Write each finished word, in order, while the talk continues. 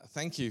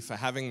Thank you for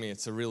having me.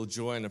 It's a real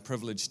joy and a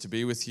privilege to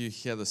be with you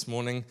here this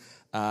morning.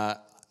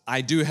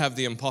 I do have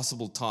the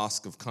impossible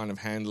task of kind of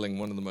handling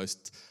one of the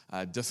most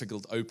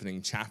difficult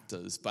opening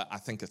chapters, but I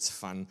think it's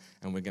fun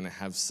and we're going to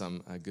have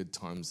some good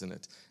times in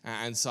it.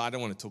 And so I don't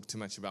want to talk too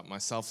much about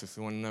myself. If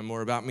you want to know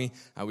more about me,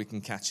 we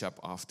can catch up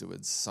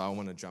afterwards. So I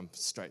want to jump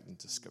straight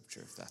into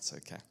Scripture, if that's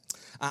okay.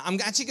 I'm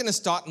actually going to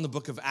start in the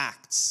book of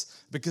Acts,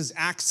 because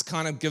Acts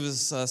kind of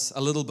gives us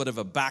a little bit of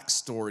a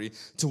backstory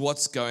to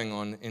what's going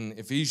on in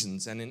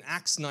Ephesians. And in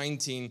Acts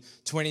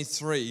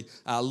 19:23,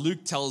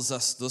 Luke tells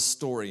us this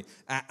story.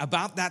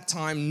 About that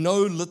time,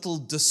 no little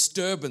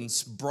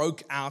disturbance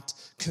broke out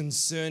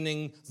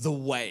concerning the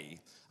way.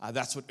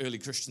 That's what early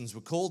Christians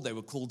were called. They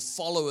were called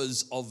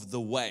followers of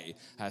the way.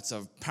 It's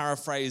a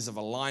paraphrase of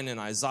a line in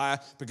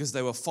Isaiah, because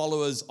they were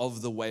followers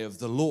of the way of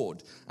the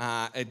Lord.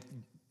 It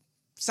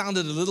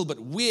sounded a little bit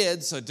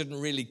weird, so it didn't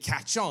really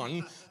catch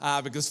on,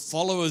 because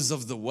followers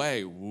of the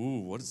way,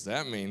 ooh, what does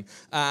that mean?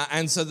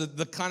 And so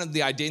the kind of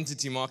the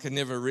identity marker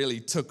never really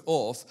took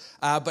off.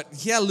 But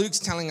here Luke's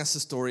telling us a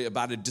story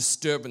about a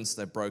disturbance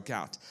that broke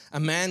out. A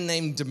man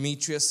named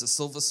Demetrius, a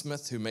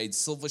silversmith who made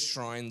silver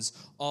shrines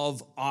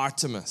of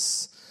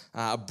Artemis,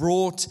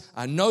 brought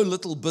no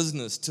little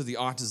business to the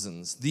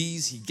artisans.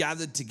 These he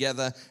gathered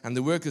together, and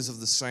the workers of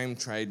the same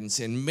trade, and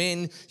said,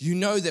 "Men, you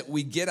know that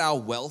we get our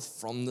wealth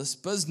from this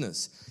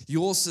business.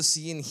 You also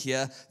see and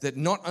hear that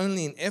not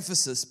only in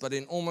Ephesus, but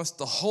in almost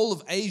the whole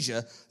of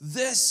Asia,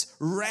 this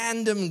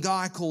random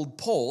guy called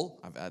Paul,"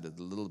 I've added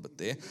a little bit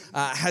there,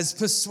 "has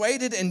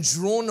persuaded and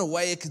drawn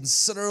away a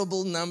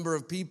considerable number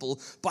of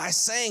people by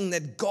saying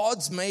that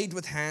gods made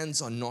with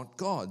hands are not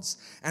gods.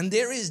 And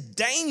there is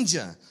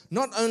danger,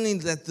 not only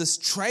that this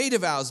trade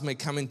of ours may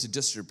come into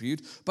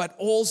disrepute, but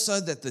also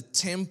that the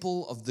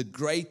temple of the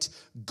great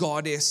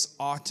goddess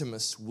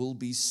Artemis will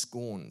be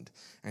scorned,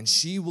 and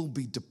she will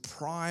be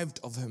deprived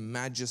of her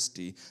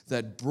majesty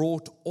that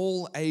brought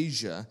all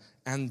Asia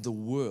and the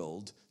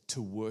world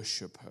to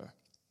worship her."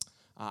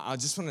 I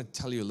just want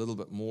to tell you a little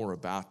bit more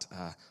about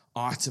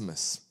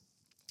Artemis.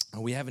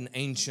 We have an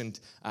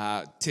ancient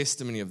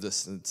testimony of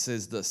this, and it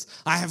says this: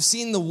 "I have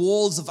seen the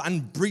walls of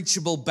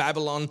unbreachable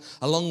Babylon,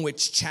 along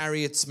which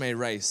chariots may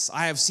race.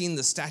 I have seen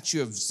the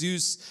statue of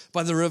Zeus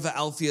by the river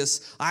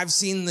Alpheus. I have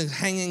seen the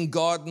hanging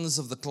gardens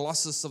of the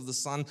Colossus of the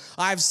sun.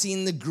 I have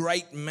seen the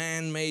great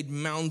man-made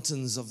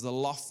mountains of the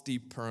lofty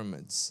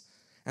pyramids,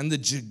 and the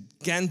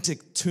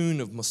gigantic tomb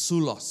of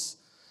Mausolus.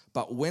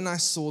 But when I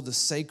saw the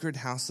sacred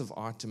house of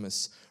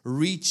Artemis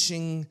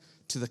reaching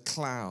to the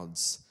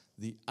clouds,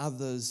 the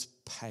others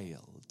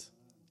paled."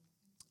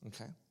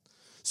 Okay.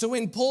 So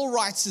when Paul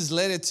writes his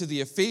letter to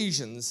the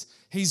Ephesians,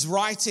 he's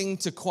writing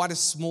to quite a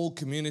small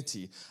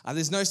community.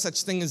 There's no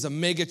such thing as a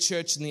mega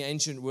church in the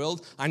ancient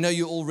world. I know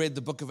you all read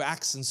the book of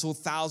Acts and saw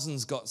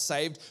thousands got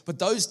saved, but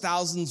those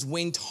thousands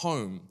went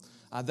home.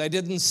 They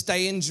didn't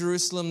stay in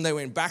Jerusalem. They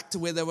went back to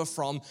where they were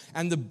from.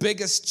 And the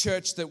biggest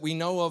church that we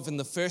know of in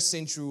the first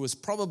century was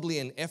probably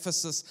in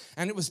Ephesus,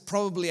 and it was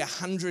probably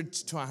 100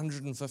 to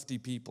 150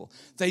 people.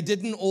 They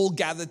didn't all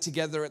gather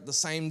together at the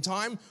same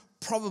time,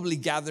 probably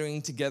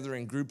gathering together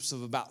in groups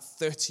of about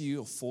 30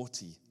 or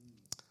 40.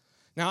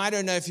 Now, I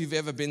don't know if you've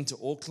ever been to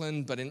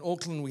Auckland, but in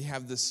Auckland we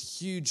have this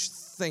huge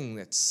thing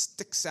that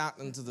sticks out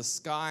into the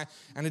sky,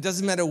 and it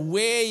doesn't matter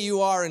where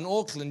you are in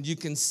Auckland, you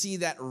can see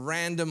that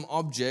random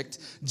object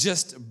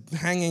just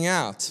hanging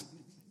out.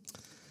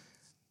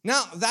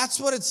 Now, that's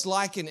what it's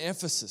like in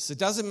Ephesus. It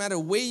doesn't matter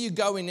where you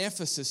go in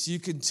Ephesus, you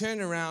can turn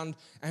around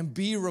and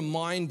be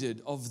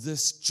reminded of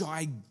this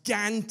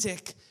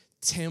gigantic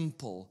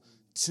temple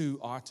to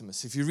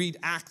Artemis. If you read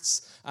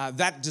Acts,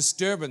 that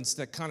disturbance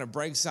that kind of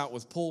breaks out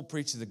with Paul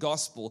preaching the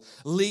gospel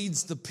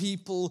leads the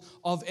people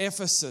of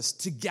Ephesus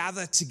to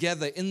gather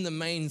together in the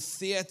main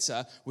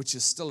theater, which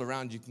is still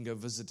around. You can go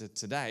visit it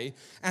today.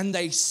 And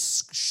they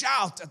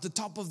shout at the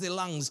top of their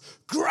lungs,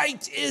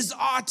 "Great is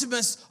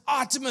Artemis,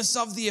 Artemis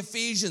of the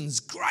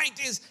Ephesians, great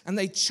is," and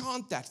they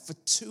chant that for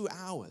 2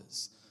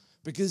 hours.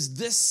 Because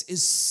this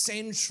is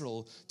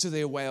central to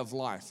their way of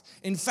life.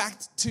 In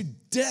fact, to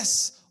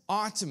diss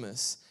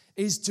Artemis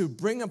is to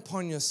bring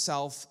upon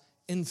yourself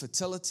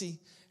infertility.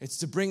 It's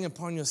to bring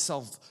upon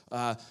yourself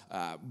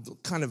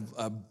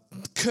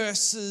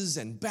curses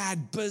and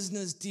bad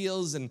business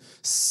deals and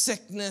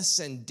sickness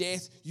and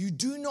death. You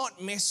do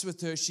not mess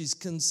with her. She's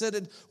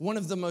considered one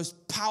of the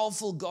most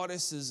powerful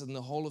goddesses in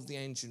the whole of the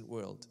ancient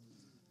world.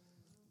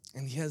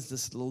 And here's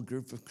this little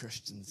group of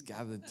Christians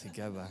gathered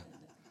together.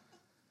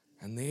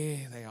 And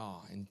there they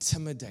are,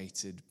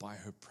 intimidated by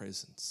her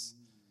presence,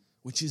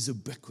 which is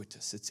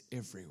ubiquitous. It's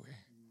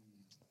everywhere.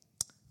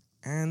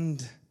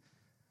 And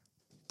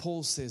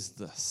Paul says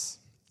this: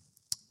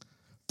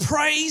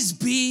 "Praise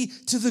be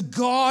to the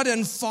God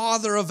and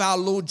Father of our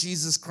Lord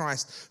Jesus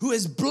Christ, who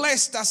has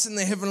blessed us in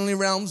the heavenly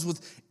realms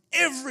with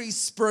every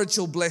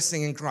spiritual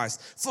blessing in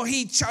Christ. For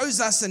he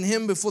chose us in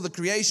him before the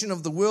creation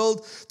of the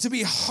world to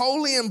be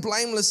holy and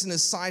blameless in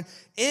his sight.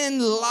 In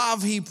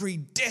love, he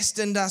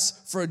predestined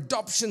us for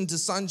adoption to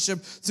sonship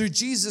through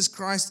Jesus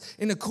Christ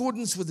in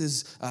accordance with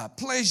his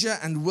pleasure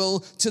and will,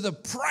 to the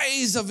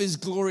praise of his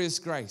glorious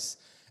grace.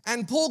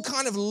 And Paul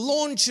kind of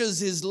launches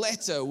his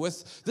letter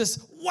with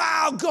this,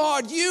 wow,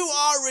 God, you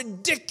are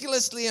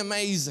ridiculously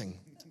amazing.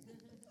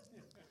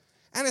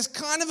 And it's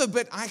kind of a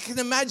bit, I can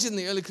imagine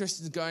the early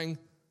Christians going,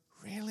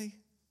 really?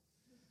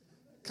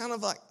 Kind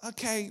of like,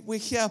 okay, we're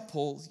here,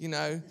 Paul,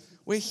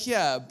 we're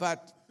here,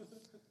 but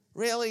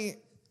really,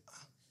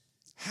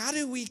 how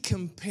do we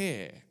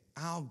compare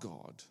our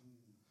God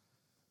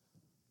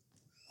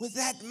with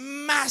that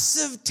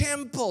massive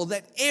temple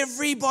that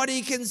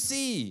everybody can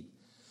see?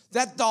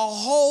 That the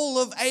whole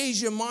of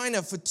Asia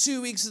Minor, for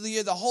 2 weeks of the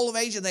year, the whole of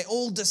Asia, they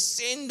all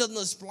descend on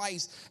this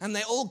place and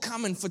they all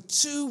come, and for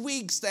 2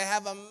 weeks they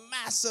have a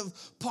massive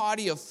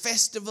party of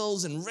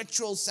festivals and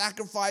ritual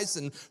sacrifice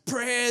and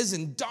prayers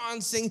and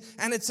dancing,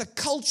 and it's a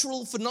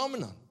cultural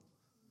phenomenon.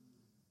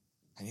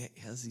 And yet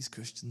here's these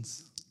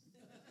Christians,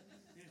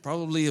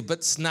 probably a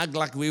bit snug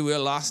like we were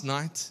last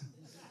night,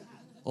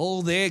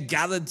 all there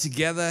gathered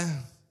together.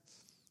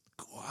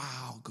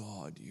 Wow,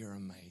 God, you're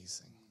amazing.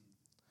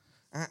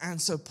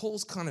 And so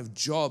Paul's kind of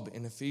job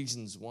in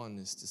Ephesians 1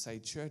 is to say,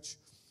 church,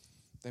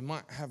 they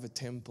might have a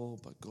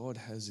temple, but God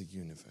has a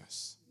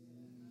universe.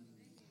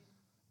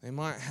 They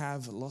might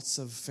have lots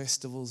of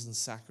festivals and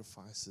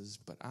sacrifices,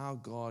 but our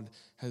God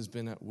has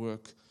been at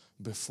work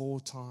before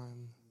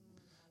time,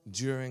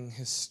 during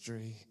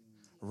history,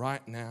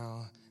 right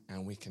now,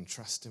 and we can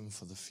trust him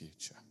for the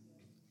future.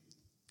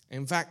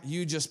 In fact,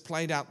 you just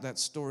played out that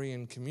story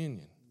in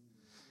communion.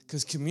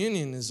 Because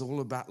communion is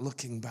all about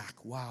looking back.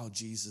 Wow,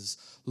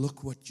 Jesus,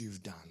 look what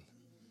you've done.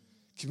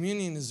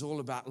 Communion is all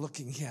about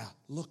looking here.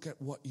 Look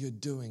at what you're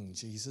doing,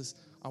 Jesus.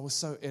 I was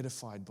so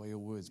edified by your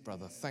words,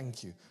 brother.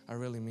 Thank you. I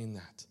really mean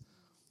that.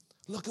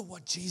 Look at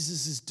what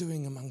Jesus is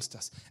doing amongst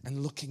us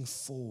and looking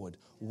forward,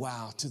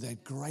 wow, to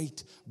that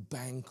great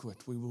banquet.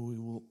 We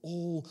will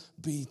all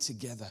be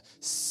together,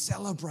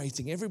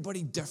 celebrating,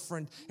 everybody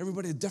different,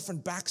 everybody a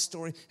different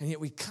backstory, and yet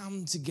we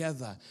come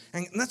together.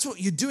 And that's what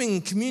you're doing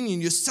in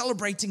communion. You're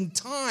celebrating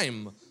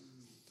time,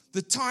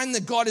 the time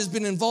that God has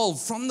been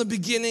involved from the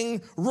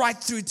beginning right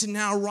through to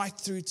now, right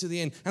through to the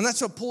end. And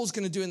that's what Paul's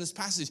going to do in this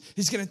passage.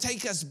 He's going to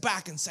take us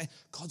back and say,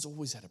 God's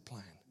always had a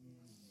plan.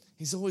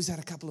 He's always had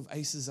a couple of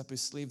aces up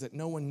his sleeve that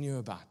no one knew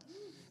about.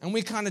 And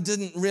we kind of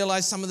didn't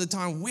realize some of the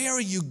time, where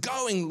are you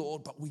going,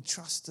 Lord? But we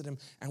trusted him,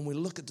 and we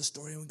look at the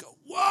story and we go,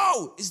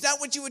 whoa, is that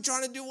what you were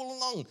trying to do all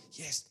along?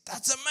 Yes,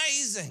 that's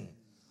amazing.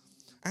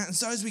 And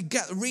so as we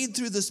read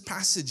through this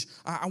passage,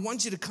 I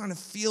want you to kind of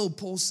feel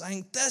Paul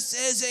saying, this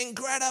is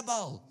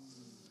incredible.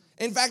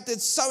 In fact,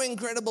 it's so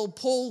incredible,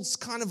 Paul's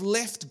kind of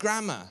left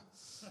grammar.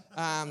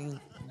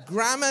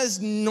 Grammar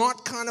is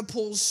not kind of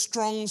Paul's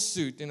strong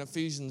suit in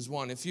Ephesians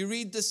 1. If you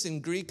read this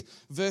in Greek,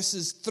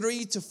 verses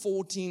 3 to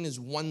 14 is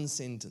one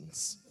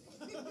sentence.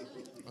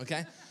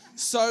 Okay?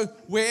 So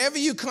wherever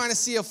you kind of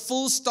see a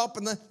full stop,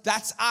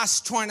 that's us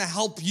trying to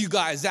help you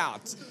guys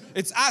out.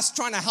 It's us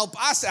trying to help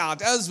us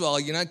out as well,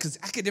 because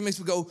academics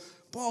would go,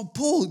 oh,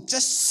 Paul,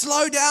 just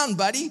slow down,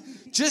 buddy.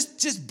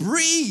 Just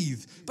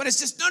breathe. But it's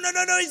just, no,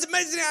 he's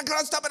amazing. I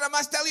can't stop it. I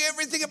must tell you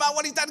everything about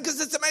what he's done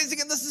because it's amazing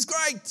and this is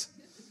great.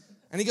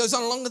 And he goes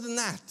on longer than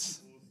that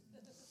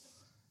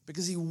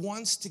because he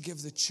wants to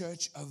give the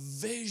church a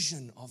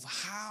vision of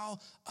how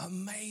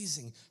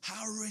amazing,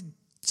 how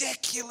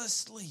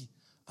ridiculously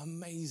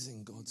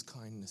amazing God's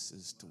kindness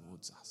is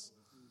towards us.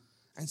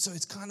 And so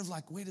it's kind of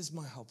like, where does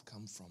my help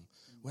come from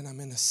when I'm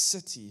in a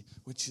city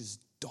which is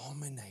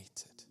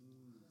dominated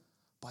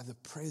by the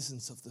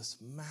presence of this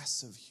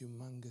massive,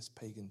 humongous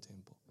pagan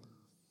temple?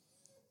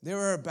 There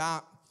are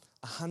about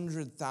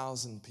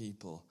 100,000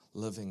 people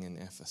living in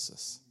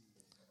Ephesus.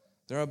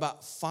 There are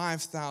about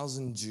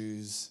 5,000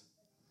 Jews.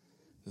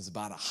 There's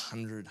about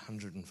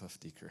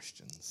 150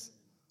 Christians.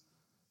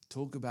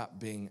 Talk about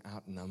being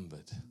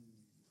outnumbered.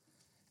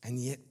 And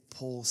yet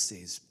Paul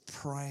says,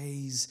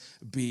 praise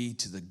be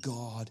to the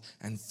God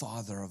and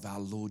Father of our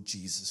Lord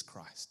Jesus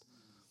Christ.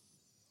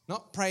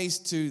 Not praise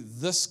to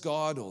this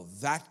God or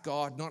that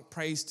God, not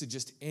praise to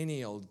just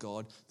any old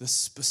God, the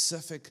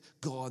specific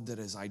God that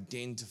is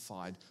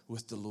identified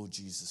with the Lord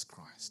Jesus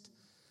Christ.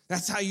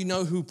 That's how you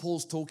know who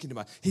Paul's talking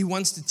about. He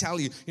wants to tell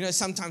you.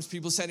 Sometimes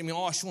people say to me,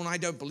 oh, Sean, I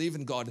don't believe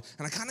in God.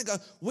 And I kind of go,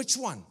 which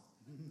one?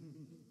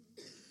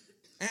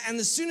 And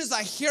as soon as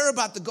I hear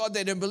about the God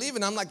they don't believe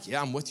in, I'm like,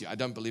 yeah, I'm with you. I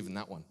don't believe in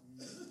that one.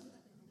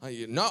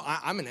 No,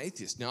 I'm an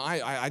atheist. No,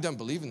 I don't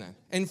believe in that.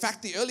 In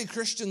fact, the early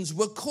Christians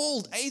were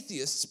called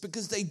atheists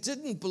because they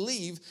didn't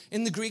believe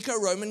in the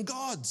Greco-Roman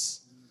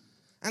gods.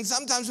 And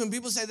sometimes when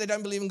people say they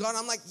don't believe in God,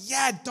 I'm like,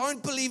 yeah,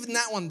 don't believe in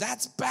that one.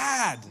 That's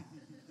bad.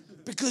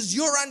 Because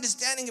your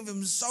understanding of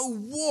him is so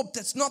warped.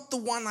 That's not the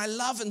one I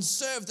love and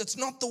serve. That's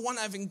not the one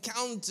I've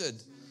encountered.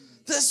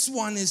 This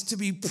one is to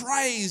be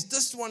praised.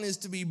 This one is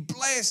to be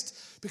blessed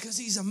because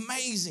he's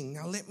amazing.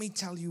 Now let me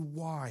tell you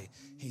why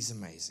he's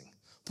amazing.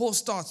 Paul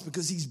starts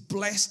because he's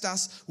blessed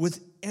us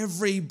with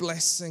every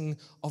blessing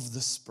of the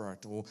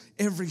Spirit, or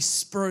every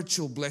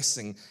spiritual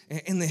blessing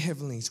in the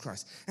heavenlies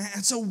Christ.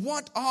 And so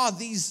what are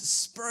these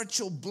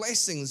spiritual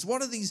blessings?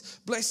 What are these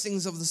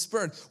blessings of the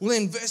Spirit? Well,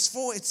 in verse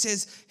 4 it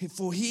says,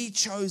 for he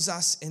chose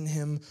us in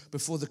him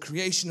before the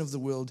creation of the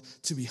world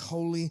to be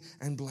holy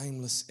and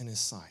blameless in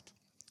his sight.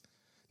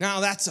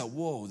 Now that's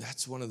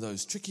one of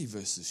those tricky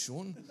verses,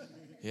 Sean.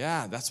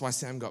 Yeah, that's why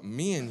Sam got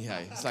me in here.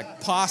 It's like,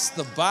 pass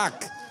the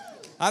buck.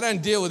 I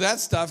don't deal with that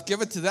stuff. Give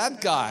it to that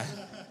guy.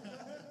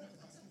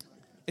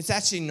 It's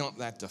actually not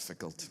that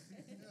difficult.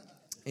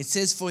 It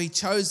says, for he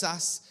chose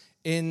us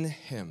in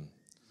him.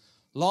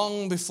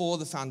 Long before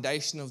the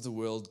foundation of the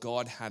world,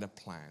 God had a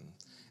plan.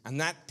 And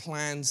that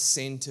plan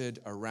centered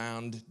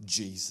around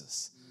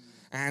Jesus.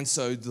 And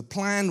so the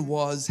plan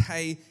was,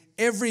 hey,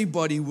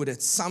 everybody would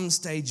at some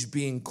stage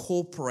be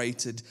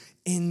incorporated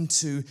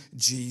into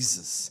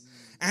Jesus.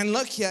 And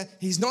look here,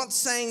 he's not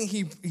saying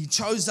he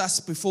chose us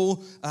before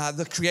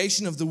the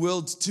creation of the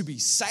world to be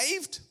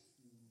saved.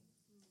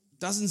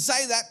 Doesn't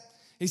say that.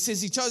 He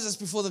says he chose us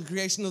before the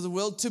creation of the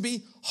world to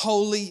be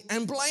holy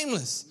and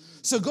blameless.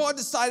 So God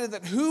decided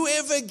that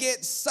whoever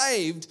gets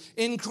saved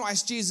in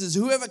Christ Jesus,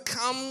 whoever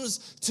comes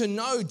to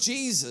know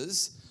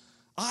Jesus,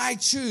 I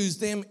choose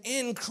them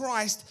in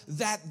Christ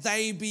that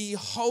they be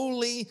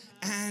holy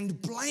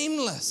and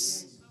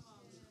blameless.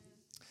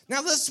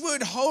 Now, this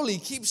word holy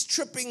keeps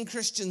tripping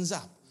Christians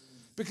up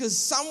because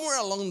somewhere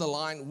along the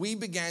line, we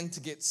began to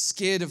get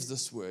scared of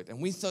this word,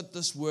 and we thought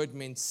this word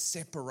meant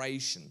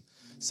separation.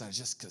 So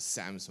just because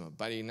Sam's my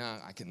buddy now,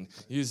 I can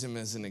use him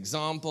as an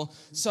example.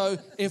 So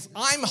if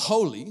I'm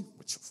holy,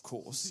 which of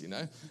course,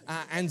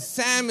 and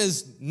Sam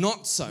is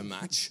not so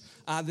much,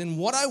 then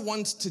what I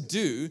want to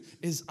do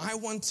is I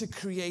want to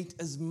create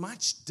as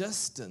much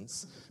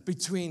distance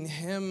between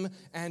him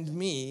and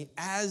me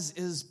as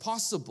is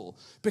possible,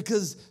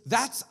 because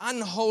that's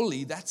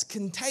unholy, that's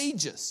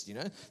contagious,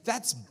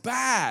 that's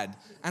bad,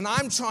 and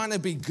I'm trying to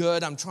be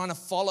good, I'm trying to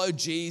follow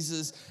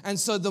Jesus, and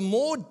so the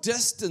more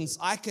distance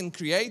I can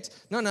create,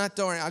 no,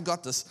 don't worry, I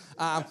got this,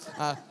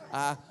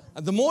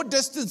 the more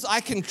distance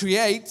I can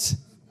create,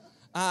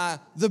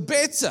 the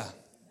better.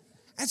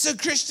 And so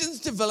Christians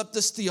developed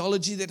this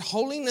theology that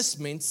holiness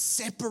meant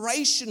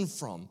separation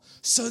from,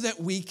 so that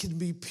we can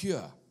be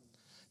pure.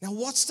 Now,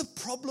 what's the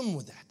problem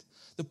with that?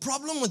 The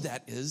problem with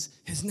that is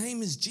his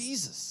name is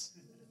Jesus.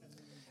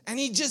 And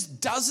he just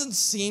doesn't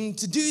seem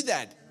to do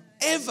that,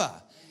 ever.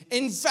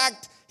 In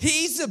fact,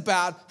 he's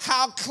about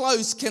how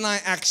close can I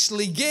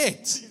actually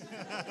get?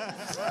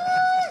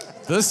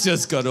 This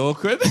just got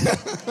awkward. So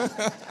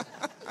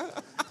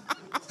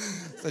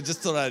I just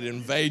thought I'd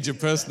invade your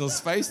personal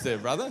space there,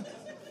 brother.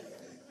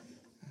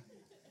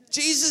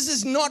 Jesus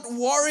is not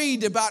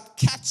worried about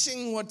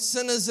catching what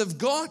sinners have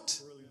got.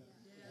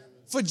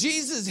 For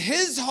Jesus,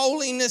 his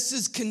holiness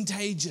is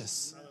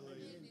contagious.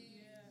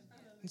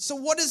 And so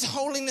what does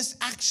holiness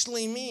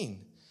actually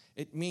mean?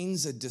 It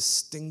means a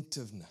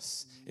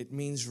distinctiveness. It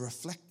means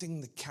reflecting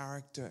the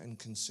character and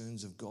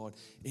concerns of God.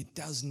 It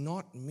does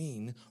not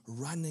mean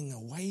running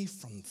away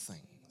from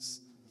things.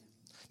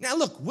 Now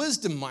look,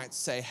 wisdom might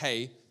say,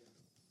 hey,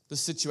 the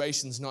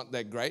situation's not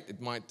that great.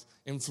 It might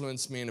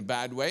influence me in a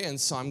bad way, and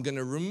so I'm going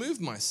to remove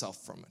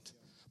myself from it.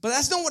 But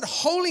that's not what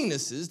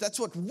holiness is. That's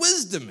what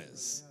wisdom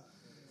is.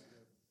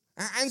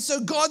 And so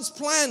God's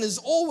plan is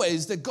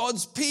always that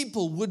God's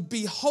people would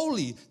be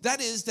holy. That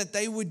is, that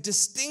they would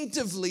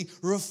distinctively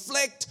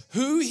reflect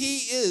who he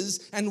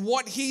is and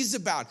what he's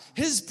about,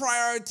 his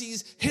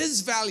priorities,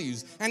 his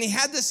values. And he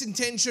had this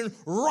intention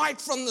right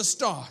from the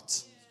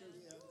start.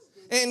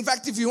 In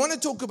fact, if you want to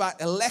talk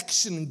about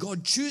election and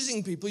God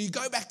choosing people, you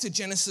go back to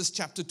Genesis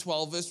chapter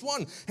 12, verse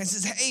 1. And it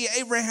says, hey,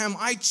 Abraham,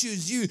 I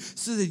choose you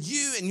so that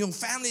you and your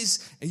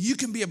families, you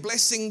can be a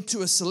blessing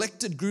to a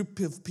selected group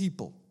of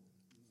people.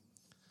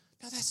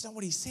 No, that's not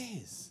what he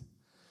says.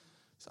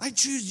 I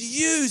choose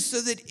you so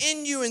that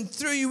in you and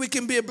through you we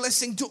can be a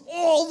blessing to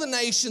all the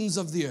nations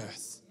of the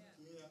earth.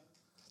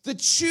 The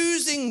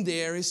choosing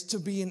there is to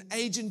be an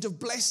agent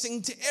of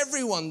blessing to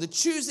everyone. The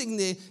choosing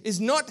there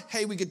is not,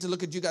 hey, we get to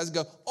look at you guys and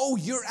go, oh,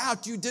 you're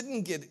out, you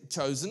didn't get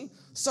chosen.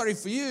 Sorry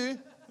for you.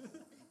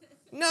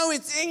 No,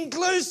 it's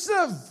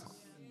inclusive.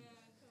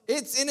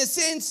 It's, in a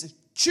sense,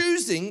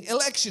 choosing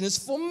election is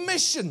for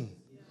mission.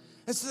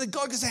 And so that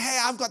God can say, hey,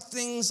 I've got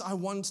things I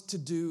want to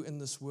do in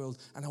this world,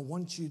 and I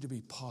want you to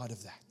be part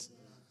of that.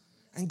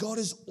 And God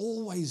has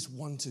always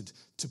wanted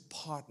to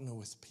partner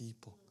with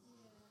people.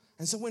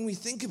 And so when we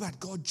think about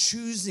God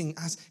choosing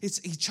us,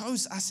 he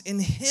chose us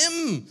in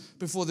him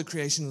before the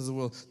creation of the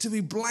world to be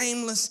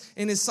blameless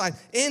in his sight.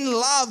 In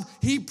love,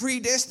 he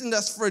predestined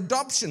us for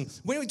adoption.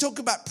 When we talk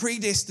about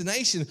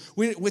predestination,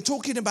 we're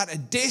talking about a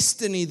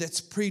destiny that's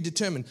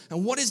predetermined.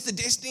 And what is the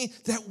destiny?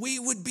 That we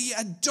would be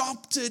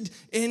adopted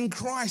in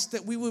Christ,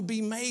 that we would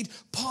be made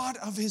part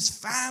of his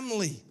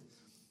family.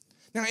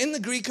 Now, in the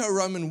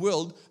Greco-Roman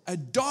world,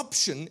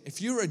 adoption,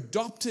 if you're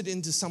adopted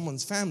into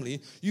someone's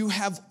family, you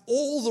have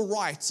all the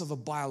rights of a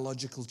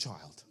biological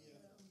child.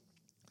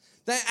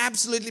 They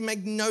absolutely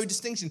make no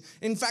distinction.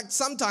 In fact,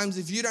 sometimes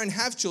if you don't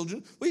have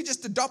children, well, you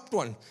just adopt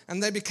one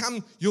and they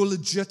become your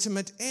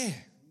legitimate heir.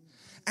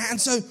 And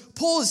so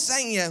Paul is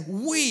saying here,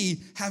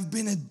 we have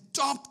been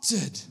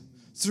adopted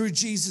through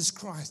Jesus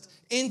Christ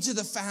into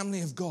the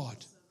family of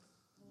God.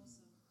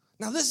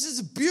 Now, this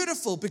is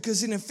beautiful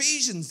because in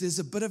Ephesians, there's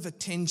a bit of a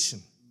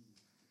tension.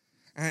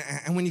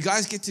 And when you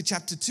guys get to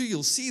chapter 2,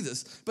 you'll see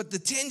this. But the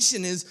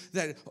tension is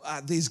that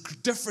there's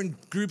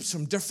different groups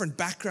from different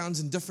backgrounds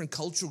and different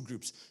cultural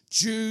groups,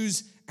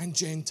 Jews and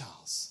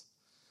Gentiles.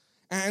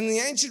 And in the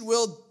ancient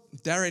world,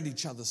 they're at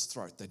each other's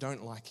throat. They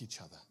don't like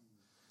each other.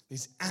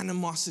 There's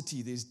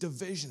animosity, there's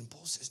division.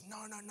 Paul says, no.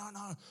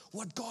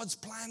 What God's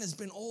plan has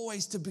been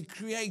always to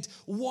create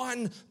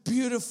one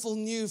beautiful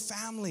new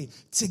family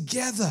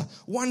together.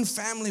 One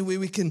family where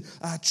we can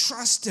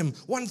trust Him.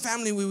 One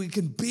family where we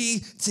can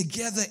be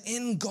together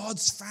in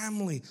God's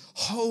family,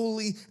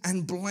 holy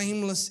and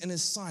blameless in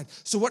His sight.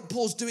 So what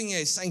Paul's doing here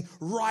is saying,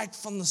 right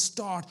from the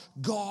start,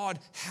 God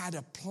had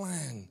a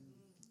plan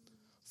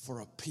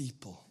for a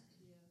people.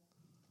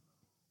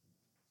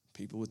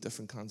 People with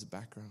different kinds of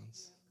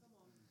backgrounds.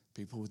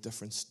 People with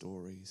different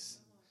stories.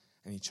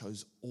 And He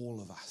chose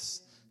all of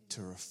us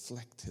to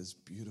reflect His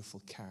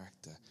beautiful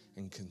character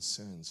and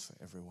concerns for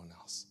everyone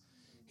else.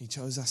 He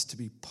chose us to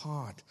be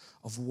part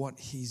of what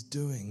He's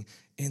doing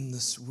in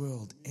this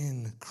world,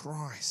 in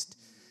Christ.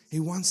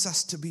 He wants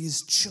us to be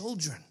His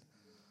children.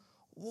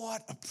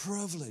 What a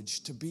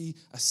privilege to be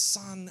a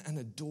son and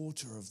a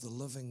daughter of the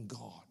living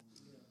God.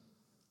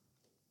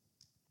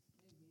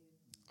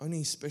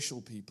 Only special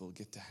people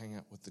get to hang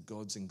out with the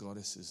gods and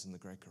goddesses in the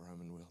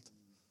Greco-Roman world.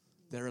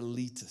 They're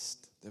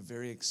elitist. They're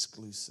very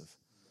exclusive.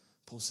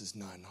 Paul says,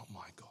 no, not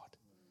my God.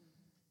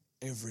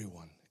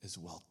 Everyone is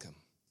welcome.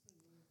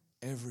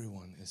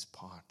 Everyone is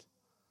part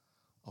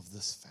of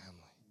this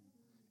family.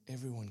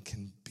 Everyone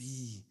can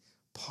be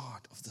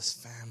part of this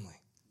family.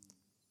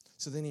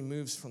 So then he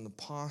moves from the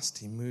past,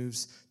 he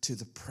moves to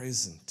the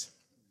present.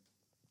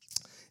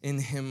 In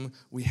Him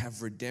we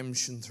have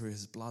redemption through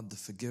His blood, the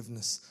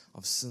forgiveness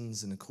of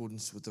sins in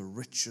accordance with the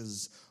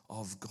riches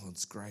of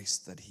God's grace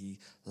that He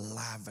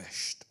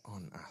lavished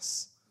on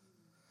us.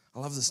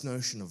 I love this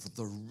notion of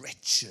the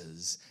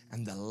riches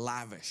and the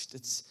lavished.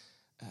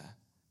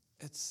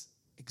 It's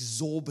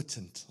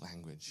exorbitant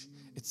language.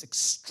 It's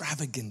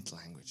extravagant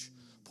language.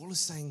 Paul is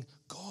saying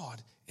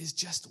God is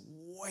just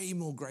way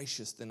more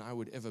gracious than I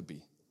would ever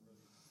be.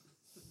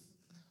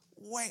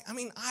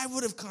 I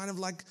would have kind of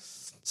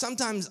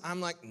sometimes I'm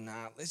like,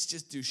 nah, let's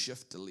just do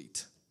shift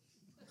delete.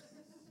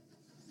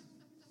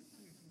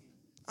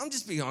 I'm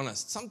just being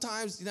honest.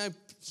 Sometimes,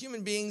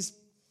 human beings,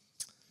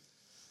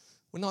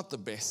 we're not the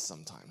best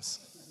sometimes.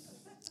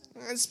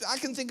 I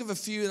can think of a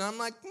few and I'm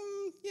like,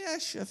 yeah,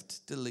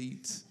 shift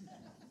delete.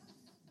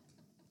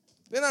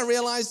 Then I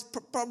realized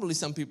probably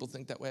some people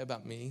think that way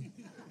about me.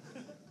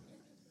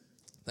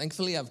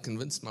 Thankfully, I've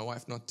convinced my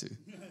wife not to.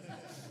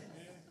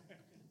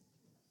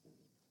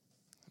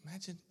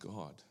 Imagine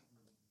God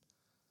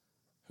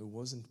who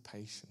wasn't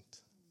patient.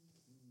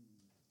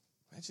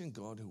 Imagine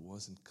God who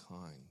wasn't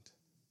kind.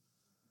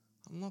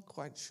 I'm not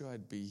quite sure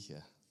I'd be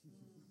here.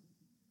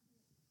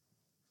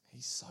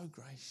 He's so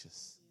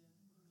gracious.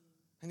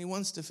 And He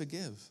wants to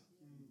forgive.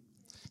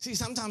 See,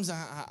 sometimes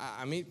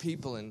I meet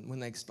people and when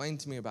they explain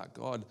to me about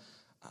God,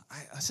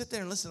 I sit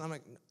there and listen. I'm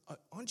like,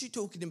 aren't you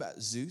talking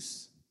about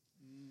Zeus?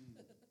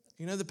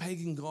 You know the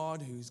pagan god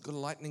who's got a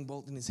lightning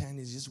bolt in his hand.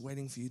 He's just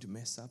waiting for you to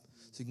mess up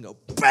so he can go,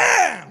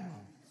 BAM!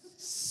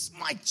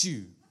 Smite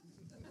you.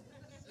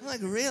 I'm like,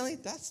 really?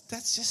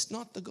 That's just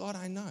not the God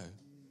I know.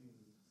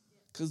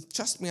 Because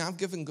trust me, I've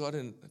given God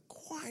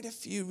quite a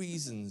few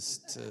reasons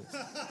to...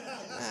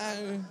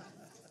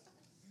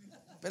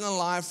 been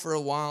alive for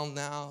a while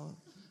now.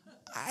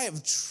 I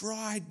have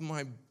tried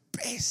my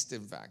best,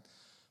 in fact.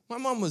 My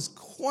mom was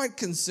quite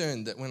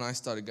concerned that when I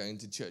started going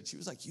to church, she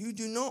was like, you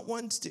do not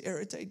want to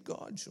irritate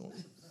God, Sean.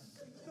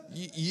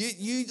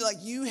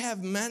 You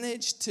have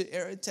managed to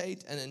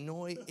irritate and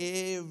annoy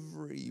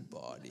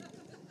everybody.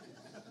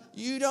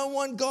 You don't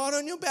want God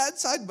on your bad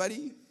side,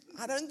 buddy.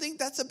 I don't think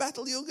that's a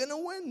battle you're going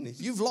to win.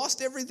 If you've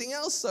lost everything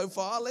else so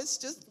far, let's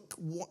just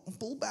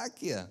pull back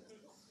here.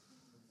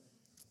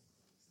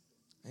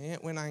 And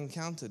yet when I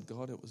encountered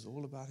God, it was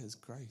all about His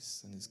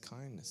grace and His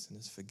kindness and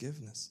His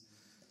forgiveness.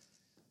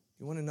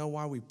 You want to know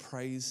why we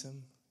praise Him?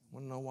 You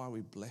want to know why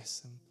we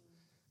bless Him?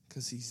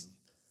 Because He's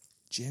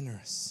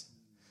generous.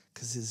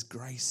 Because His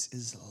grace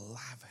is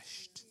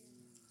lavished.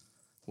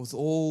 With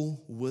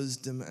all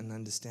wisdom and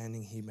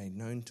understanding, He made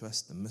known to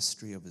us the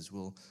mystery of His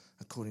will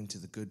according to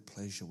the good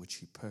pleasure which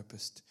He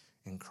purposed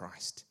in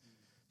Christ,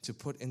 to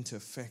put into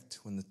effect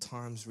when the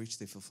times reach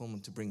their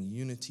fulfillment, to bring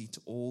unity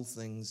to all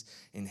things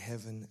in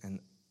heaven and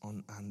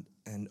on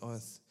and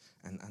earth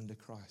and under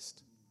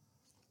Christ.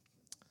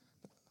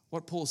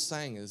 What Paul's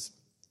saying is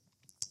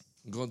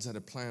God's had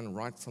a plan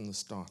right from the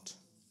start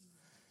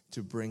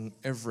to bring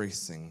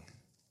everything,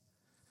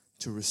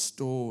 to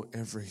restore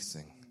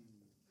everything,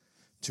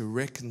 to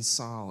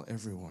reconcile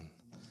everyone.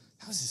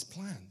 That was His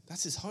plan.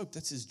 That's His hope.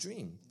 That's His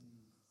dream.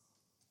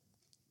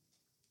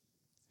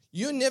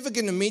 You're never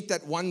going to meet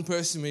that one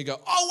person where you go,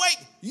 oh,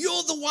 wait,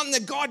 you're the one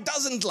that God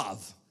doesn't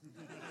love.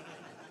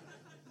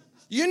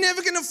 You're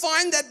never going to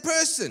find that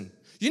person.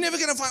 You're never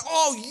going to find,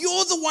 oh,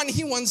 you're the one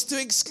he wants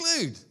to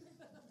exclude.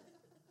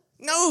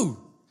 No.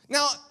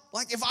 Now,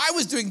 like if I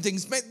was doing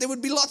things, there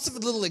would be lots of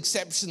little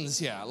exceptions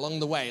here along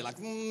the way. Like,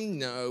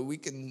 no,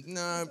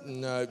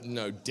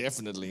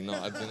 definitely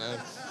not, you know.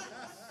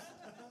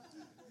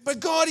 But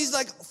God, he's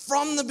like,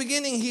 from the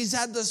beginning, he's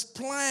had this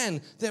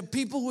plan that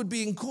people would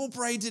be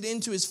incorporated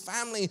into his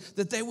family,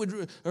 that they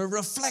would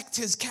reflect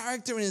his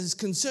character and his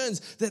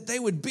concerns, that they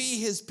would be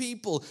his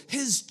people,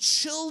 his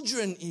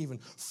children even,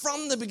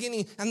 from the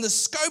beginning. And the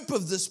scope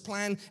of this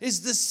plan is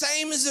the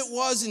same as it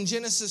was in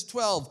Genesis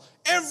 12.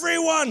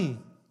 Everyone.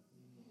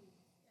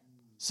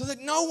 So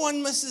that no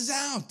one misses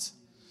out.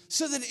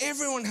 So that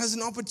everyone has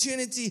an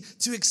opportunity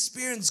to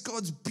experience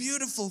God's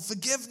beautiful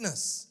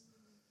forgiveness.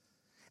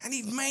 And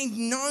he made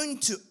known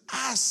to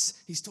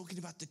us, he's talking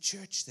about the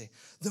church there,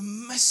 the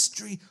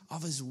mystery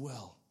of his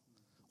will.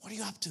 What are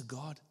you up to,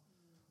 God?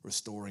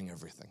 Restoring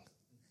everything.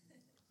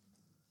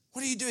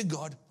 What are you doing,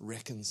 God?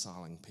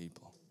 Reconciling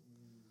people.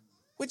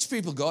 Which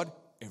people, God?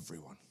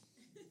 Everyone.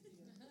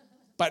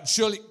 But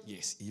surely,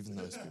 yes, even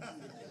those people.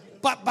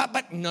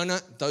 But, no,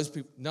 those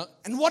people, no.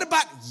 And what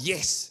about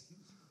yes?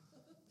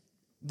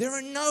 There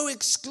are no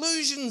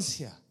exclusions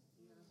here.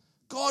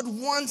 God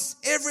wants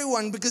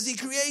everyone because he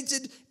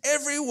created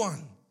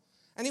everyone.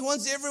 And he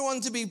wants everyone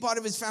to be part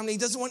of his family. He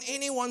doesn't want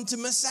anyone to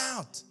miss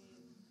out.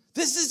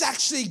 This is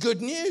actually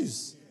good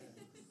news.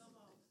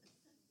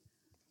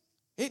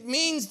 It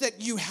means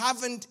that you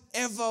haven't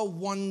ever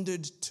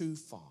wandered too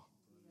far.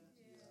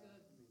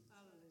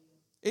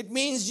 It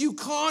means you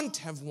can't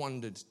have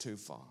wandered too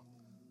far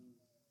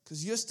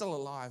because you're still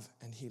alive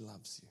and he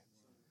loves you.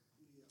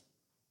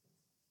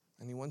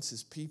 And he wants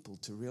his people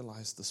to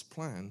realize this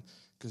plan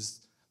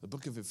because the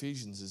book of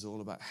Ephesians is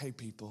all about, hey,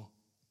 people,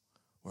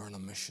 we're on a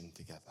mission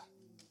together.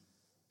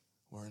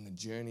 We're on a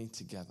journey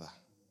together.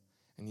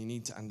 And you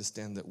need to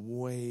understand that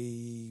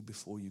way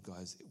before you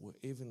guys were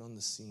even on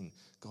the scene,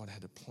 God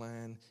had a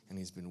plan and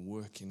he's been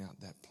working out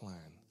that plan.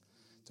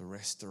 The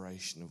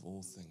restoration of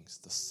all things,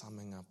 the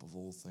summing up of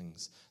all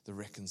things, the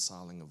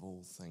reconciling of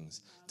all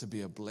things, to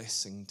be a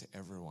blessing to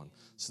everyone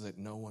so that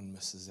no one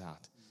misses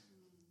out.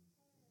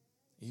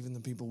 Even the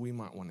people we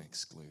might want to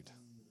exclude.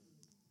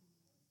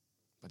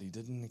 But he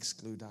didn't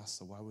exclude us,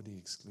 so why would he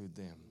exclude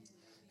them?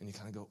 And you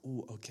kind of go,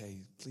 oh,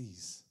 okay,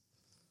 please.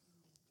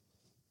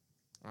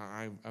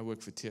 I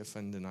work for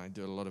Tearfund and I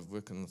do a lot of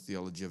work on the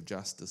theology of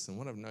justice. And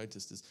what I've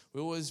noticed is we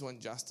always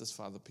want justice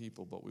for other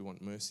people, but we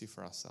want mercy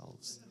for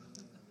ourselves.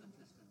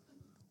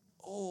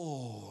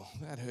 Oh,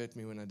 that hurt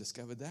me when I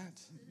discovered that.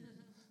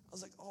 I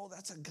was like, oh,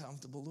 that's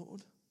uncomfortable,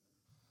 Lord.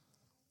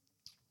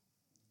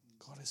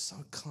 God is so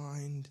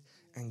kind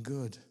and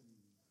good.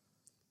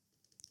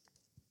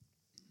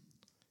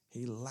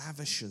 He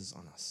lavishes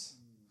on us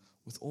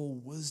with all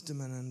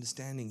wisdom and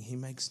understanding. He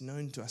makes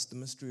known to us the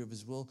mystery of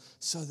his will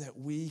so that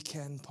we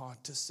can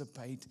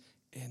participate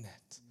in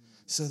it,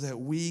 so that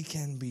we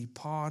can be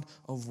part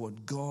of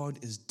what God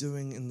is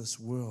doing in this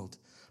world.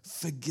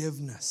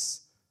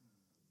 Forgiveness,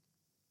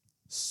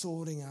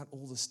 sorting out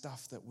all the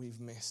stuff that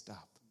we've messed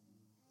up,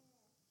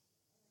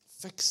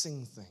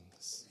 fixing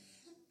things.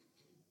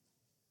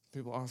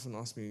 People often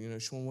ask me,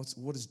 Sean,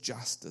 what is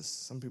justice?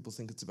 Some people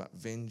think it's about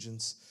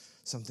vengeance.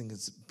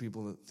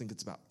 People think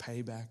it's about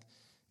payback.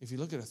 If you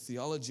look at a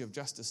theology of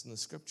justice in the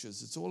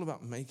scriptures, it's all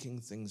about making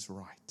things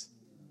right.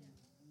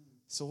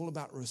 It's all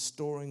about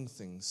restoring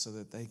things so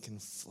that they can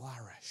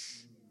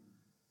flourish.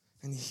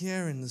 And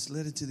here in this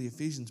letter to the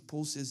Ephesians,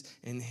 Paul says,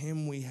 in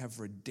him we have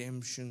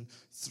redemption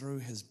through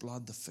his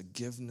blood, the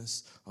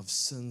forgiveness of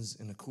sins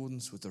in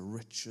accordance with the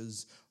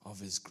riches of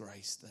his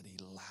grace that he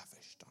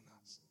lavished on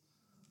us.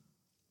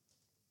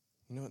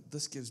 You know what?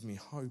 This gives me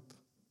hope.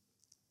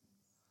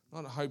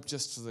 Not hope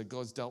just for that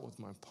God's dealt with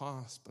my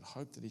past, but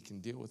hope that he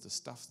can deal with the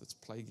stuff that's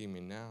plaguing me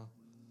now.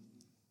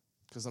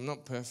 Because I'm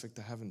not perfect.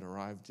 I haven't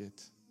arrived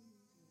yet.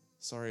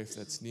 Sorry if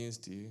that's news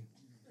to you.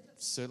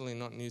 Certainly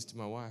not news to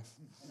my wife.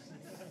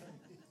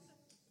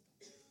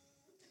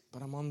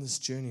 But I'm on this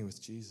journey with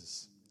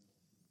Jesus.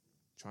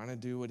 Trying to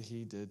do what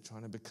he did.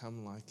 Trying to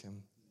become like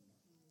him.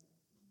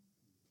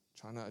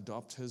 Trying to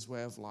adopt his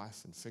way of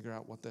life and figure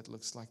out what that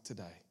looks like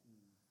today.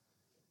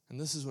 And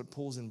this is what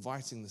Paul's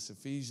inviting this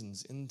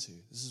Ephesians into.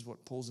 This is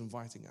what Paul's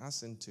inviting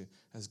us into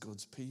as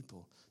God's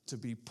people, to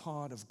be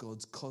part of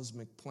God's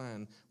cosmic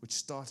plan, which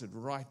started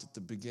right at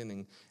the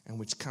beginning and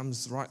which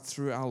comes right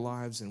through our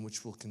lives and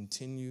which will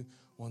continue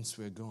once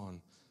we're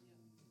gone.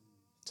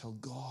 Till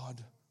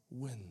God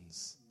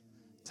wins,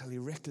 till he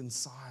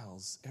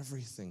reconciles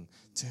everything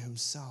to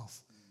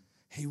himself.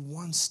 He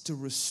wants to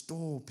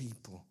restore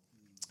people.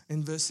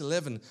 In verse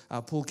 11,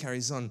 Paul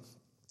carries on.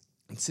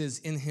 It says,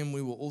 in him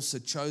we were also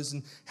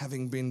chosen,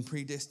 having been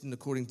predestined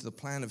according to the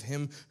plan of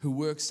him who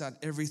works out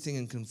everything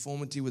in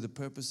conformity with the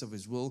purpose of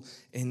his will,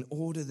 in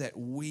order that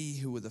we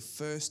who were the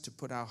first to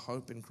put our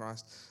hope in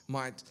Christ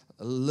might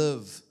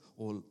live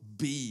or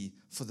be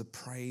for the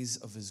praise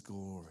of his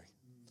glory.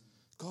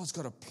 God's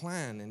got a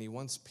plan, and he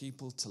wants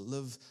people to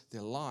live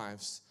their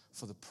lives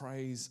for the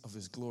praise of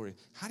his glory.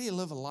 How do you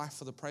live a life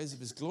for the praise of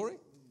his glory?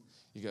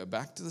 You go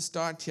back to the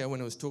start here when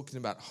I was talking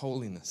about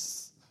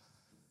holiness.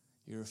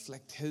 You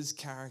reflect his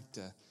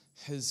character,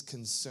 his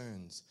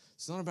concerns.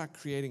 It's not about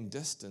creating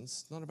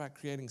distance. It's not about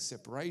creating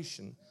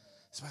separation.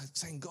 It's about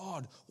saying,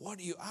 God, what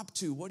are you up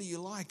to? What do you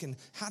like? And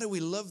how do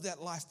we live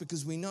that life?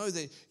 Because we know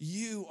that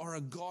you are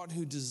a God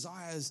who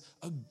desires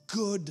a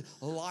good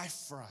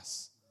life for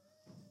us.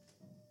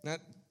 Now,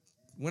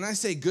 when I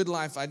say good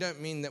life, I don't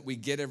mean that we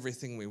get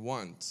everything we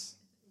want.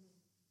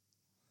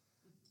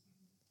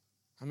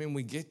 I mean,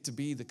 we get to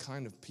be the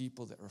kind of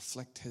people that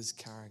reflect his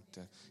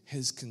character,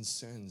 his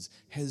concerns,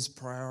 his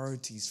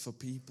priorities for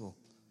people.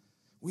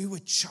 We were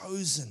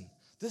chosen.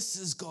 This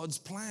is God's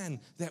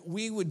plan, that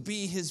we would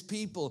be his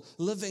people,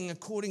 living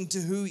according to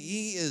who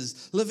he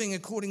is, living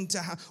according to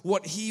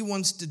what he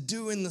wants to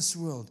do in this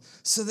world,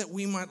 so that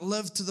we might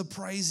live to the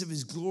praise of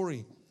his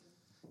glory.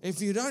 If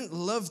you don't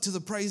live to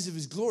the praise of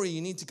his glory,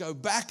 you need to go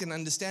back and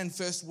understand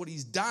first what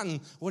he's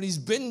done, what he's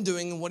been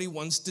doing, and what he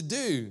wants to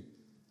do.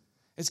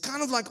 It's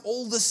kind of like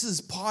all this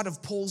is part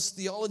of Paul's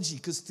theology,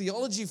 because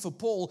theology for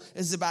Paul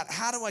is about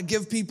how do I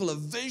give people a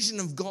vision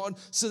of God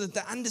so that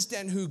they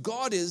understand who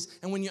God is.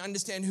 And when you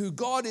understand who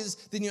God is,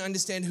 then you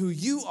understand who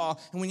you are.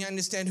 And when you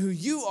understand who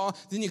you are,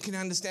 then you can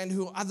understand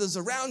who others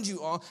around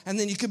you are. And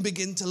then you can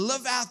begin to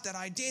live out that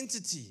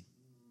identity.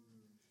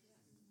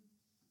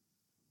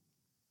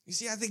 You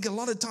see, I think a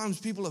lot of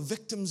times people are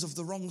victims of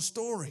the wrong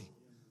story.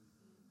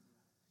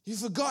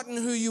 You've forgotten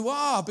who you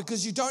are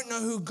because you don't know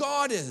who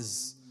God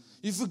is.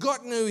 You've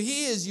forgotten who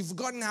he is. You've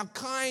forgotten how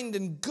kind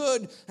and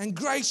good and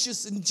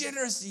gracious and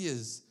generous he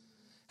is.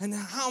 And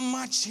how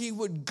much he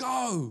would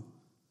go.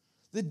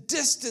 The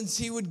distance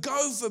he would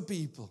go for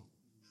people.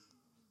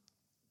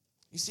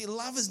 You see,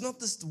 love is not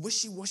this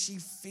wishy-washy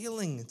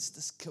feeling. It's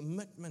this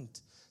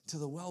commitment to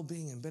the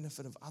well-being and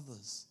benefit of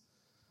others.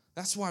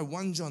 That's why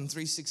 1 John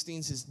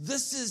 3:16 says,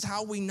 this is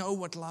how we know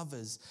what love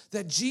is.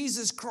 That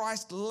Jesus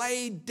Christ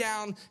laid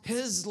down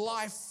his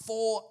life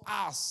for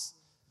us.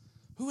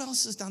 Who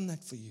else has done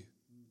that for you?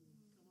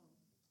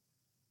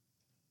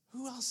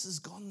 Who else has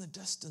gone the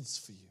distance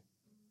for you?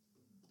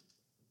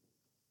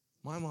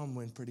 My mom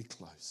went pretty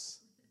close.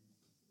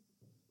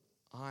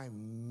 I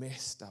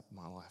messed up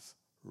my life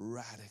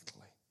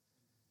radically.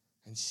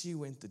 And she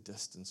went the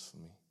distance for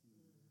me.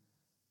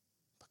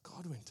 But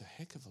God went a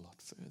heck of a lot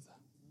further.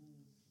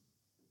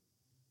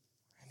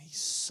 And he's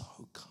so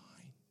kind.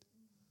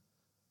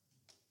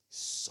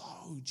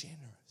 So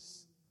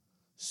generous.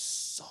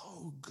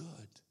 So good.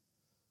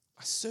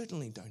 I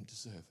certainly don't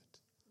deserve it,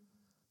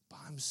 but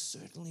I'm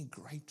certainly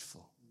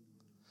grateful.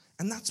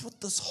 And that's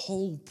what this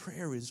whole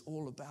prayer is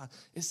all about.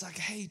 It's like,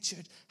 hey,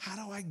 church, how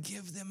do I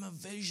give them a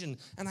vision?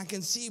 And I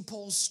can see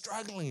Paul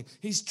struggling.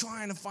 He's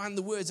trying to find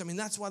the words. I mean,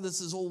 that's why this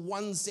is all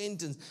one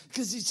sentence,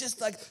 because he's just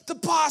like, the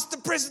past, the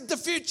present, the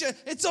future,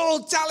 it's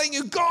all telling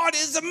you God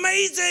is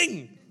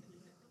amazing.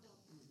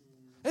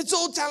 It's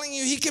all telling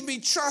you he can be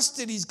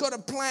trusted. He's got a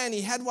plan.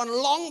 He had one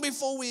long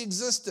before we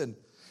existed.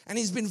 And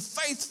he's been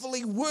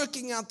faithfully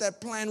working out that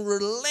plan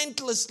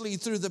relentlessly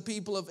through the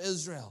people of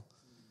Israel.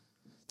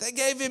 They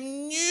gave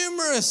him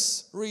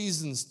numerous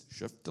reasons.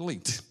 Shift,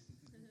 delete.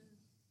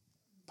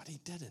 But he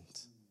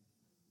didn't.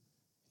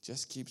 He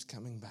just keeps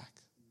coming back.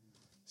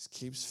 Just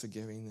keeps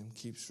forgiving them,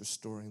 keeps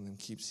restoring them,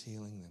 keeps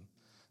healing them.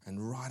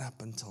 And right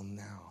up until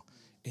now,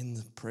 in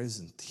the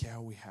present, here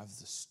we have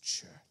this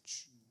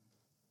church.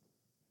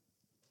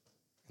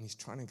 And he's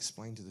trying to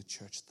explain to the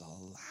church the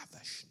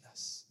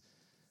lavishness,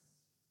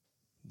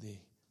 the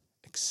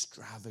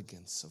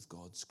extravagance of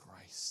God's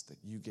grace, that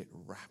you get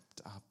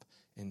wrapped up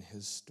in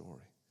his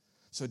story.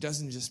 So it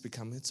doesn't just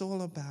become, it's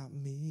all about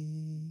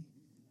me.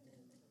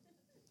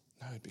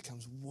 No, it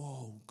becomes,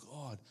 whoa,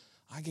 God,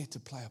 I get to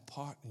play a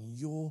part in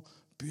your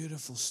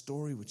beautiful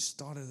story, which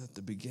started at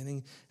the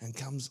beginning and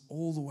comes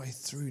all the way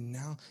through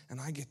now, and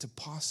I get to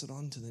pass it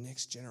on to the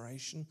next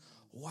generation.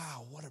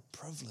 Wow, what a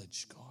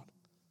privilege, God.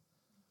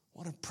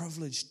 What a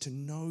privilege to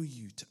know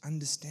you, to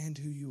understand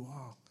who you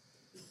are,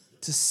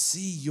 to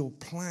see your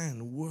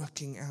plan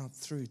working out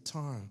through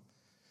time,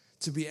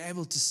 to be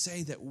able to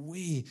say that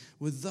we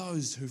were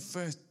those who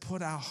first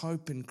put our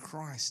hope in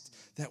Christ,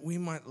 that we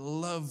might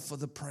live for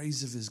the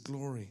praise of his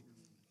glory.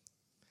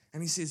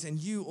 And he says, and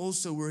you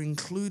also were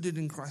included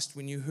in Christ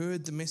when you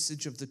heard the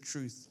message of the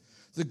truth,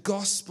 the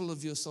gospel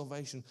of your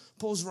salvation.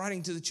 Paul's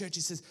writing to the church.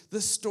 He says,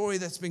 this story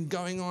that's been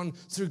going on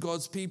through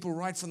God's people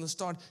right from the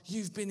start,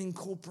 you've been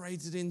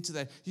incorporated into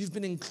that. You've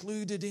been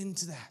included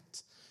into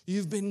that.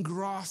 You've been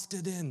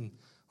grafted in.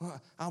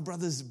 Our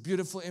brother's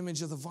beautiful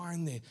image of the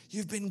vine there.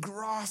 You've been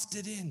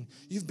grafted in.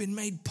 You've been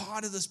made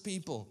part of this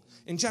people.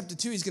 In chapter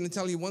 2, he's going to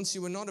tell you once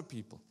you were not a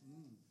people.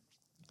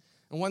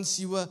 And once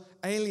you were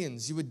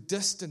aliens, you were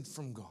distant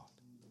from God.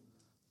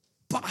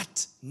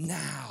 But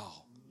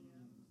now,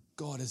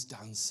 God has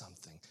done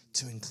something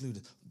to include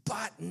it.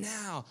 But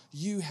now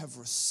you have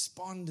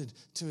responded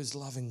to his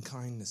loving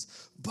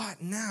kindness.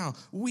 But now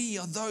we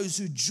are those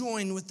who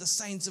join with the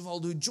saints of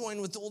old, who join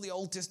with all the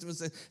Old Testament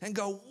saints and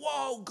go,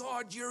 whoa,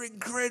 God, you're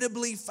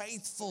incredibly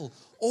faithful.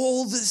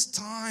 All this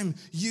time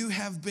you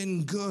have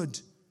been good.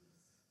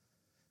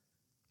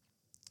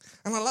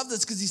 And I love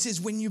this because he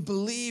says, when you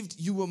believed,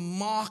 you were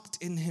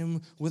marked in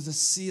him with a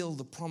seal,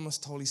 the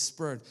promised Holy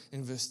Spirit,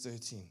 in verse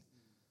 13.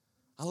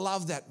 I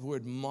love that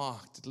word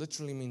marked. It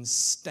literally means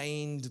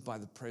stained by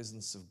the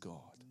presence of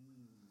God.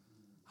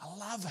 I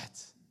love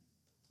it.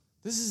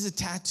 This is a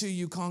tattoo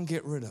you can't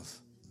get rid of.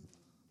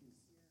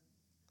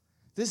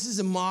 This is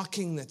a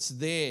marking that's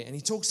there. And he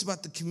talks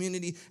about the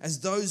community as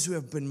those who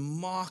have been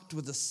marked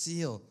with a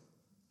seal,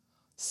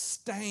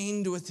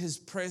 stained with his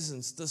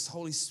presence, this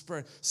Holy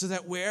Spirit, so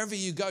that wherever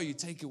you go, you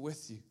take it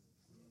with you.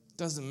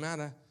 Doesn't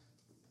matter.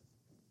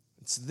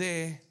 It's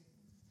there.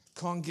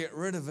 Can't get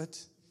rid of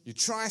it. You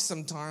try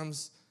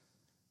sometimes,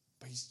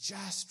 but he's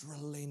just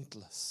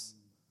relentless.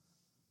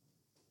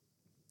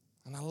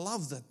 And I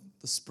love that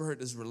the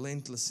Spirit is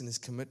relentless in his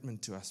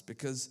commitment to us,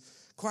 because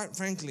quite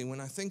frankly, when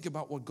I think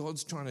about what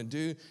God's trying to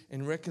do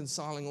in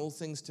reconciling all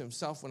things to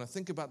himself, when I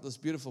think about this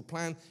beautiful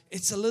plan,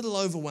 it's a little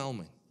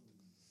overwhelming.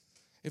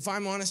 If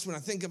I'm honest, when I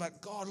think about,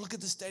 God, look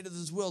at the state of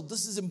this world,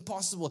 this is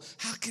impossible.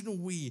 How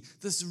can we,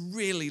 this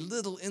really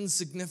little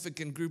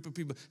insignificant group of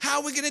people,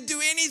 how are we going to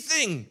do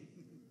anything?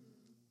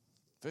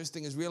 First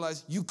thing is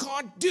realize you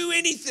can't do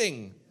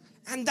anything,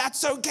 and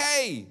that's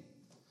okay.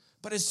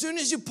 But as soon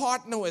as you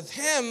partner with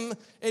him,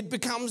 it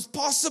becomes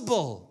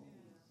possible.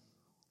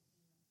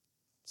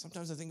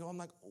 Sometimes I think, I'm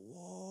like,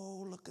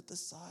 whoa, look at the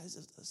size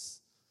of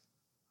this.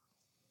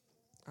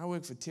 I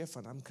work for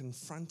Tearfund. I'm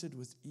confronted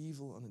with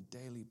evil on a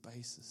daily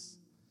basis.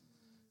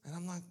 And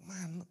I'm like,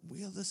 man,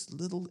 we are this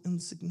little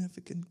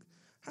insignificant.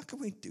 How can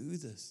we do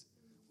this?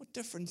 What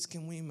difference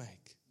can we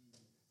make?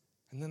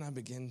 And then I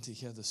begin to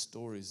hear the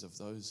stories of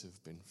those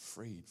who've been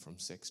freed from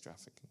sex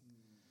trafficking.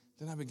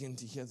 Then I begin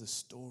to hear the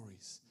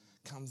stories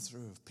come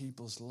through of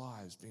people's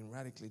lives being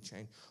radically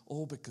changed,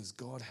 all because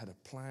God had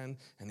a plan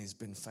and he's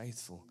been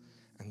faithful.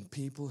 And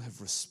people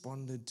have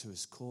responded to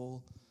his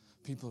call.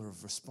 People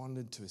have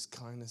responded to his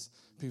kindness.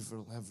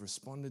 People have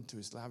responded to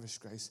his lavish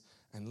grace.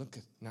 And look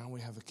at, now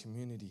we have a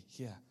community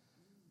here.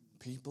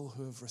 People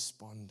who have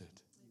responded.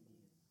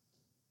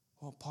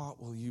 What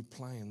part will you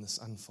play in this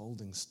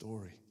unfolding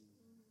story?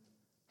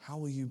 How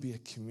will you be a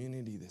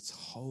community that's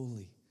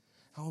holy?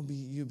 How will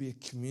you be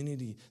a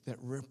community that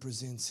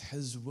represents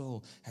his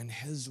will and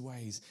his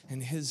ways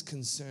and his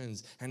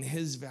concerns and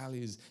his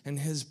values and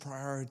his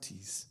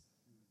priorities?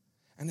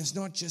 And it's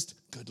not just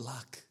good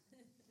luck.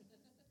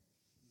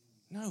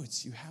 No,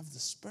 it's you have the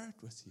Spirit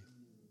with you.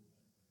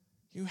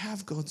 You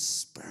have God's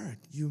Spirit.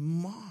 You're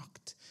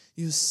marked.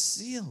 You're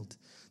sealed.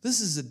 This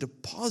is a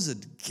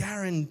deposit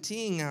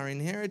guaranteeing our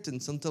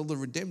inheritance until the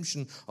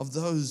redemption of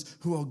those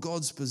who are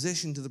God's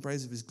possession to the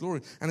praise of his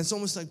glory. And it's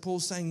almost like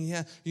Paul's saying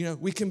here,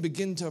 we can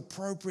begin to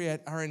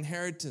appropriate our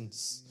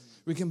inheritance.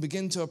 We can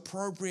begin to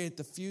appropriate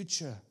the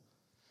future.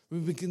 We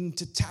begin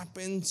to tap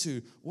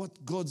into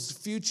what God's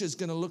future is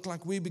going to look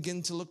like. We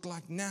begin to look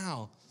like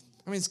now.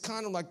 I mean, it's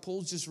kind of like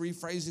Paul's just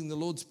rephrasing the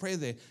Lord's Prayer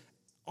there.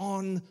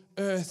 On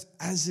earth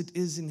as it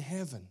is in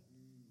heaven.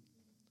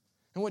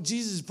 And what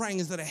Jesus is praying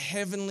is that a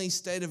heavenly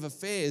state of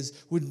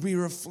affairs would be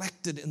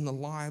reflected in the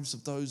lives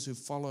of those who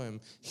follow him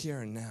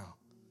here and now.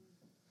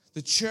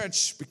 The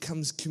church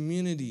becomes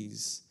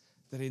communities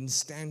that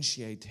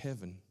instantiate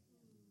heaven.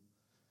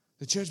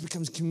 The church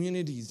becomes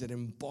communities that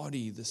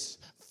embody this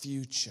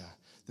future,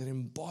 that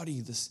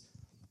embody this,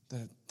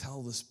 that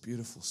tell this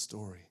beautiful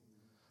story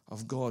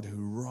of God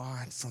who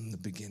right from the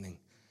beginning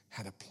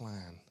had a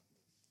plan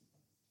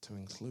to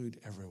include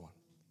everyone.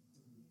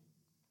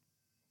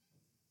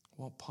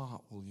 What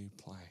part will you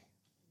play?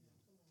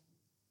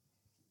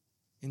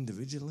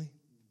 Individually?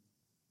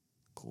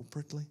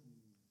 Corporately?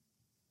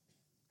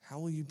 How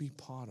will you be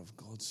part of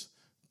God's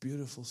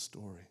beautiful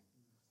story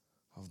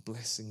of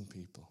blessing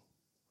people,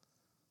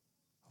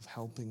 of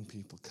helping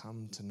people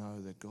come to know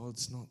that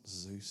God's not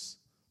Zeus.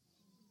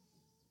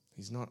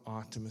 He's not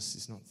Artemis.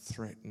 He's not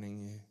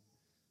threatening you.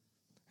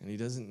 And he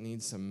doesn't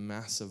need some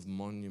massive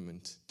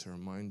monument to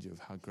remind you of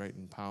how great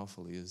and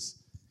powerful he is.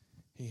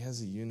 He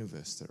has a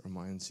universe that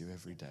reminds you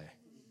every day.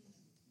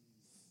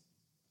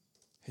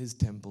 His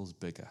temple's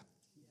bigger.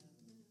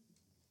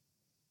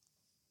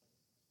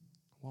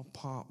 What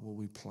part will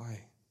we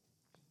play?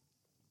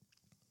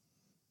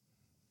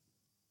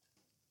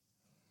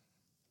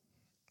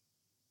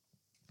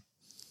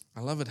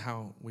 I love it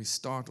how we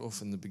start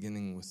off in the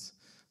beginning with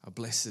a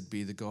blessed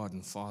be the God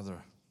and Father.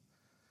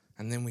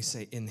 And then we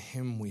say, in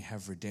him we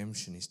have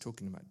redemption. He's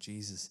talking about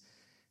Jesus.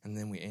 And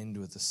then we end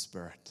with the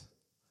Spirit.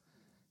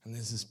 And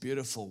there's this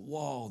beautiful,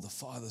 whoa, the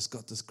Father's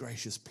got this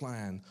gracious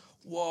plan.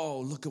 Whoa,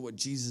 look at what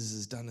Jesus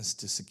has done us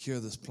to secure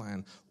this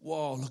plan.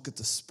 Whoa, look at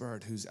the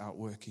Spirit who's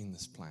outworking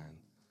this plan.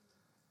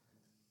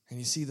 And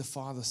you see the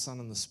Father, Son,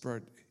 and the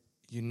Spirit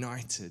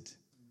united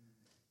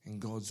in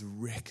God's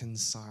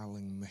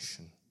reconciling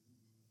mission.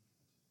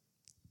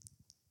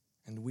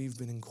 And we've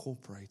been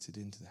incorporated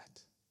into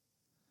that.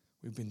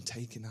 We've been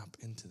taken up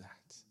into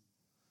that.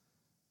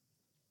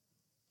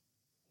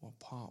 What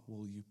part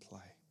will you play?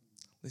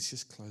 Let's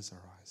just close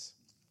our eyes.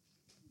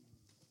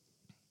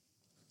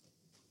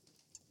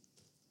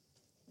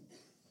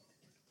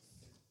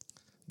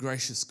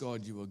 Gracious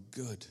God, you are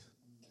good.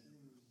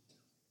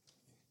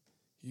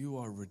 You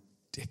are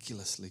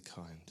ridiculously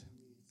kind.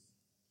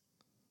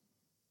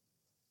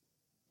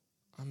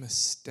 I'm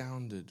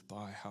astounded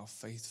by how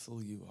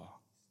faithful you are.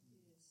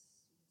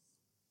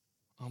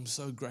 I'm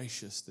so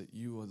gracious that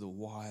you are the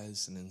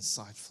wise and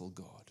insightful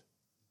God.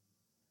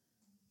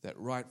 That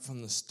right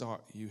from the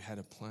start you had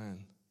a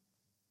plan.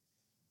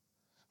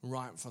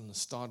 Right from the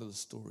start of the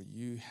story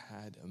you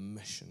had a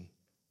mission.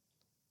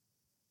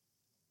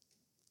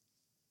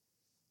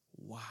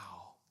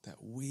 Wow, that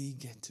we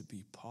get to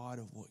be part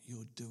of what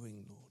you're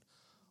doing, Lord.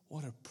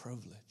 What a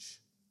privilege.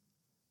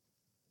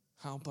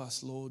 Help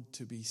us, Lord,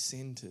 to be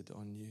centered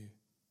on you.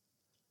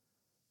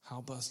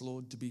 Help us,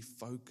 Lord, to be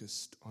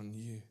focused on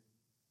you.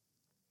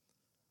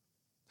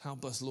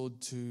 Help us,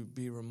 Lord, to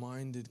be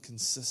reminded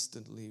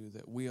consistently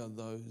that we are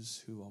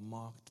those who are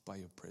marked by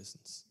your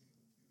presence.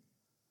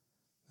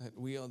 That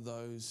we are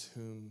those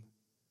whom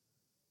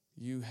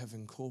you have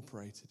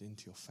incorporated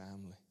into your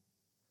family.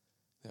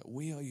 That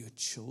we are your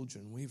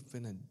children. We've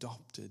been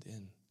adopted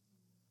in.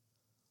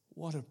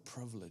 What a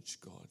privilege,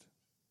 God.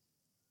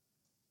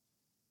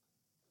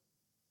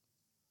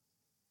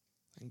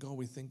 And God,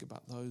 we think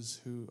about those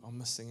who are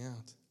missing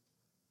out.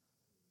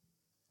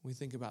 We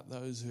think about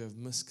those who have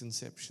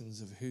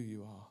misconceptions of who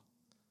you are.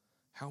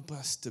 Help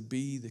us to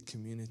be the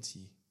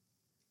community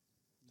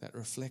that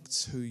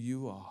reflects who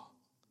you are,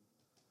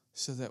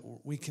 so that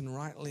we can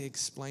rightly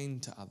explain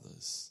to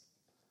others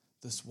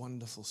this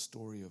wonderful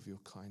story of your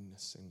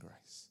kindness and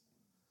grace.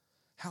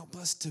 Help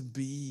us to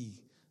be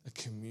a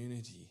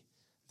community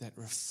that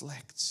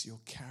reflects your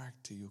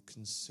character, your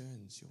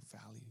concerns, your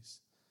values.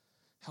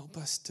 Help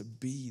us to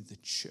be the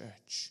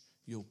church,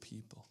 your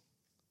people.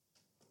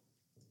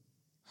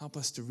 Help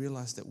us to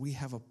realize that we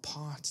have a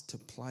part to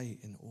play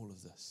in all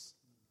of this.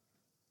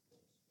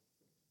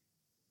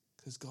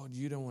 Because God,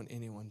 you don't want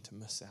anyone to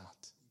miss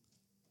out.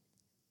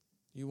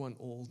 You want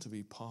all to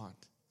be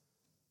part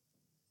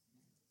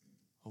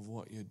of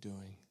what you're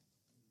doing,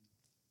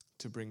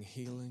 to bring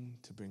healing,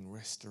 to bring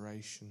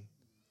restoration,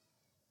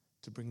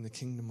 to bring the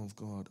kingdom of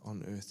God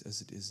on earth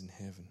as it is in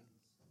heaven.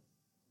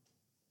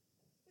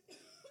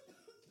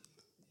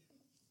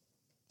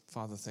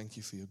 Father, thank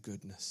you for your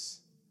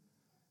goodness.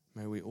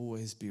 May we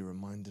always be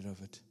reminded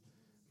of it.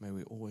 May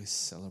we always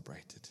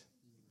celebrate it.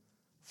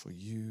 For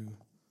you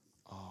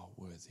are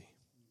worthy.